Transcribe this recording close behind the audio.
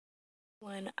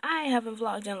and I haven't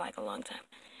vlogged in like a long time,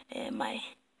 and my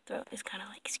throat is kind of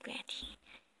like scratchy.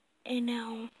 And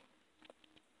now,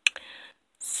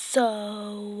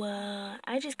 so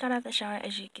I just got out the shower,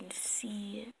 as you can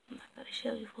see. I'm not gonna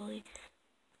show you fully,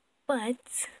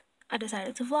 but I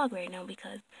decided to vlog right now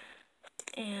because,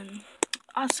 and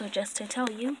also just to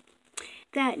tell you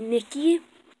that Nikki,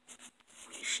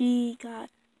 she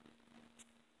got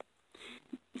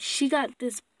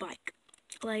this bike.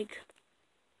 Like,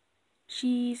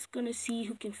 she's gonna see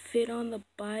who can fit on the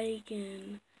bike,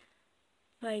 and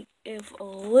like if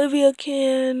Olivia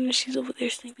can, she's over there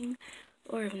sleeping,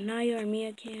 or if Naya or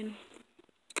Mia can.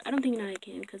 I don't think Naya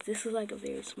can because this is like a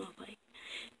very small bike.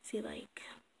 See, like,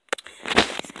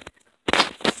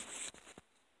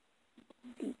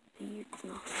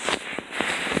 no.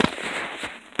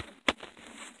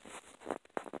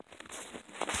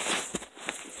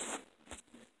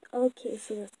 Okay,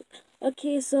 so that's good.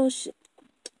 Okay, so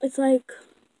it's like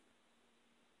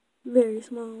very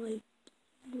small, like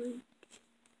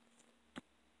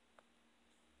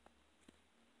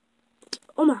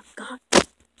oh my god.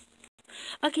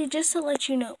 Okay, just to let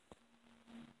you know.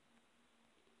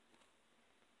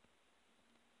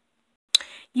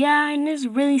 Yeah, and it's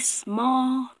really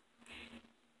small.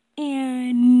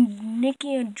 And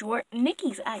Nikki and Jordan,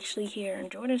 Nikki's actually here, and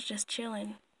Jordan's just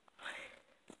chilling.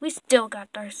 We still got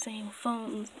our same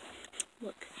phones.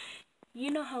 Look, you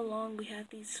know how long we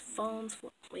had these phones for?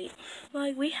 Wait,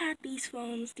 like we had these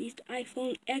phones, these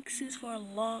iPhone X's, for a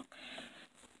long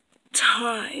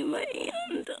time,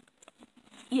 and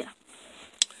yeah.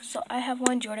 So I have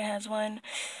one, Jordan has one,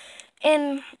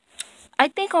 and I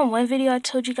think on one video I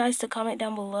told you guys to comment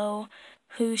down below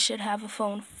who should have a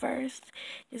phone first.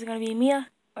 Is it gonna be Mia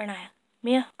or Naya?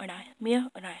 Mia or Naya?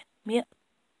 Mia or Naya? Mia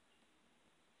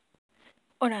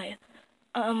or Naya?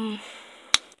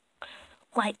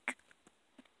 Like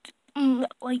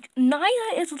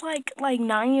Naya is like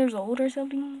 9 years old or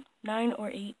something. 9 or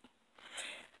 8.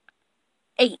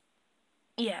 8.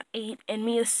 Yeah, 8. And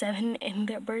Mia's 7, and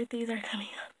their birthdays are coming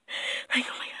up. Like,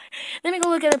 oh my god. Let me go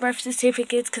look at the birth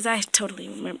certificates because I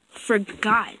totally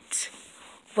forgot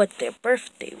what their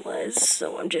birthday was.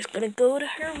 So I'm just gonna go to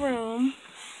her room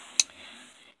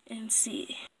and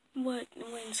see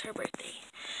when's her birthday.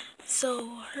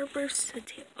 So her birth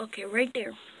certificate, okay, right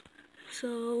there.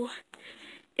 So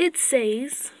it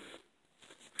says,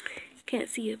 can't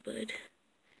see it, but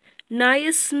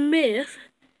Naya Smith,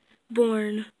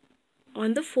 born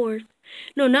on the 4th,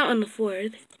 no, not on the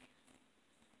 4th,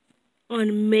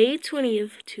 on May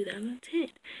 20th,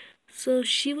 2010. So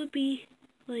she would be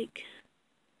like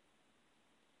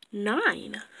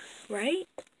 9, right?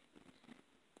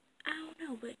 I don't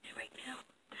know, but right now,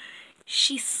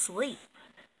 she's asleep.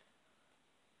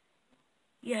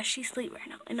 Yeah, she's asleep right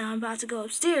now. And now I'm about to go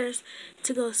upstairs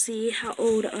to go see how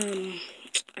old, I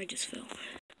just fell.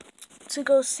 To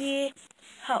go see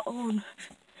how old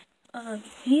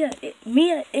Mia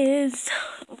is.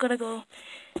 I'm gonna go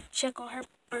check on her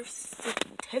birth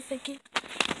certificate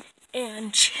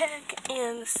and check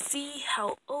and see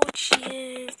how old she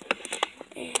is.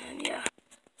 And yeah,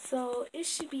 so it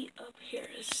should be up here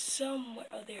somewhere.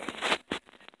 Oh, there it is.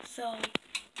 So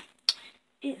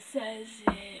it says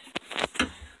it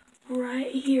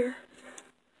right here.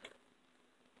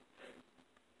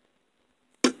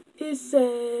 It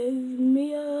says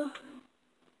Mia,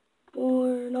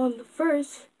 born on the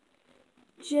 1st,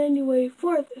 January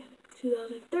 4th,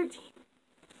 2013.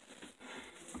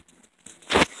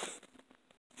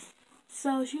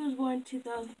 So she was born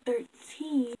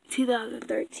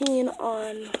 2013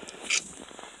 on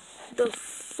the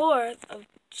 4th of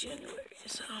January.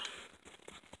 So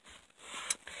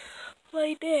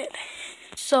like that.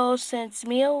 So since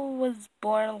Mia was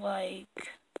born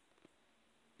like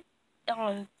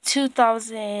on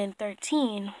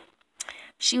 2013,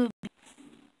 she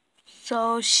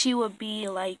would be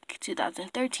like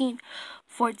 2013,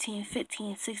 14,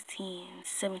 15, 16,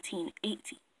 17,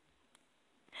 18.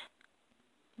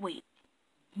 Wait,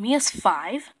 Mia's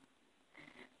 5?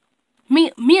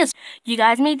 Mia's, you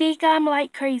guys may think I'm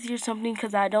like crazy or something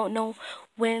because I don't know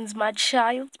when's my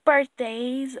child's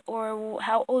birthdays or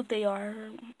how old they are.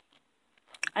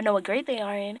 I know what grade they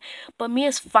are in, but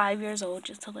Mia's 5 years old,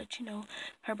 just to let you know.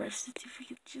 Her birth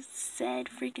certificate just said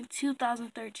freaking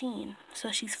 2013,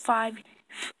 so she's 5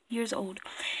 years old.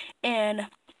 And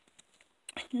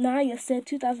Naya said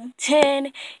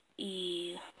 2010,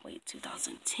 wait,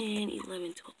 2010,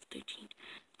 11, 12, 13,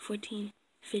 14,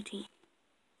 15,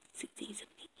 16,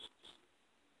 17,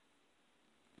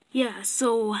 18. Yeah,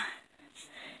 so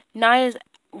Naya's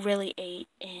really 8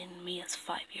 and Mia's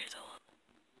 5 years old.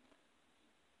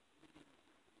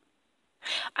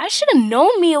 I should have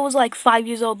known Mia was like 5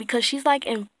 years old because she's like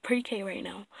in pre-K right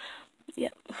now.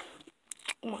 Yep.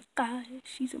 Oh my god,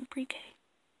 she's in pre-K.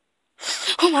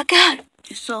 Oh my god.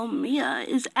 So Mia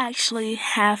is actually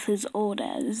half as old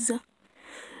as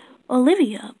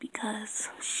Olivia because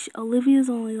Olivia's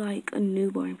only like a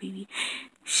newborn baby.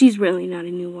 She's really not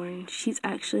a newborn. She's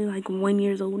actually like 1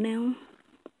 year old now.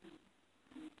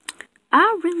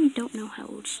 I really don't know how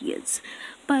old she is,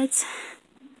 but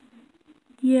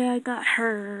yeah, I got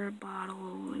her a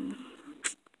bottle and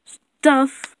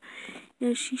stuff.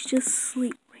 Yeah, she's just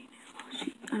asleep right now.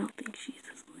 I don't think she's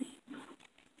asleep.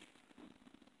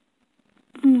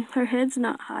 Her head's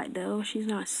not hot though. She's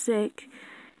not sick.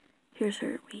 Here's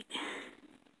her, wait.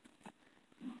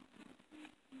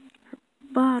 Her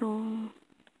bottle.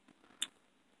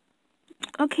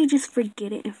 Okay, just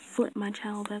forget it and flip my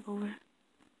child back over.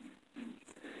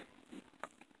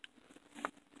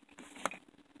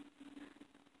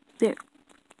 There.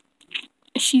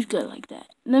 She's good like that.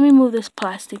 Let me move this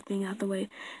plastic thing out the way,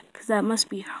 because that must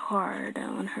be hard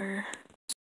on her.